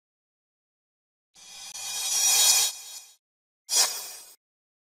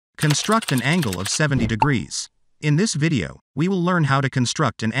Construct an angle of 70 degrees. In this video, we will learn how to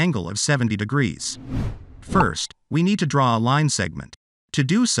construct an angle of 70 degrees. First, we need to draw a line segment. To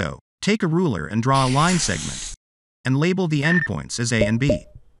do so, take a ruler and draw a line segment, and label the endpoints as A and B.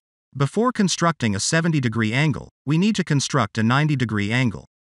 Before constructing a 70-degree angle, we need to construct a 90-degree angle.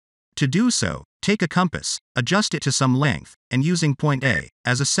 To do so, take a compass, adjust it to some length, and using point A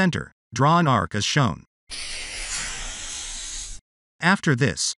as a center, draw an arc as shown. After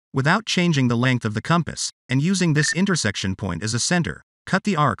this, without changing the length of the compass, and using this intersection point as a center, cut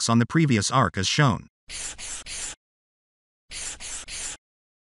the arcs on the previous arc as shown.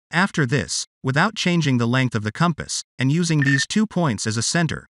 After this, without changing the length of the compass, and using these 2 points as a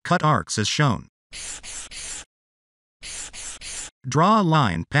center, cut arcs as shown. Draw a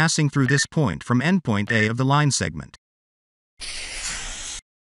line passing through this point from endpoint A of the line segment.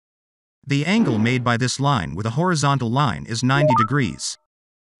 The angle made by this line with a horizontal line is 90 degrees.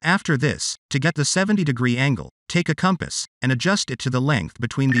 After this, to get the 70-degree angle, take a compass, and adjust it to the length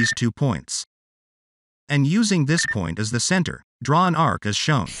between these 2 points. And using this point as the center, draw an arc as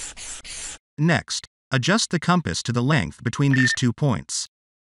shown. Next, adjust the compass to the length between these 2 points.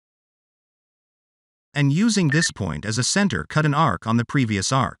 And using this point as a center, cut an arc on the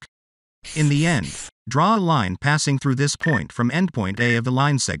previous arc. In the end, draw a line passing through this point from endpoint A of the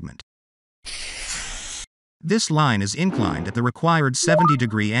line segment. This line is inclined at the required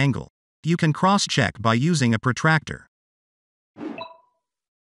 70-degree angle. You can cross-check by using a protractor.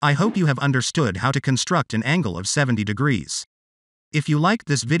 I hope you have understood how to construct an angle of 70 degrees. If you liked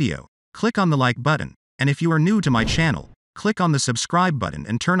this video, click on the like button, and if you are new to my channel, click on the subscribe button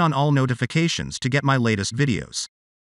and turn on all notifications to get my latest videos.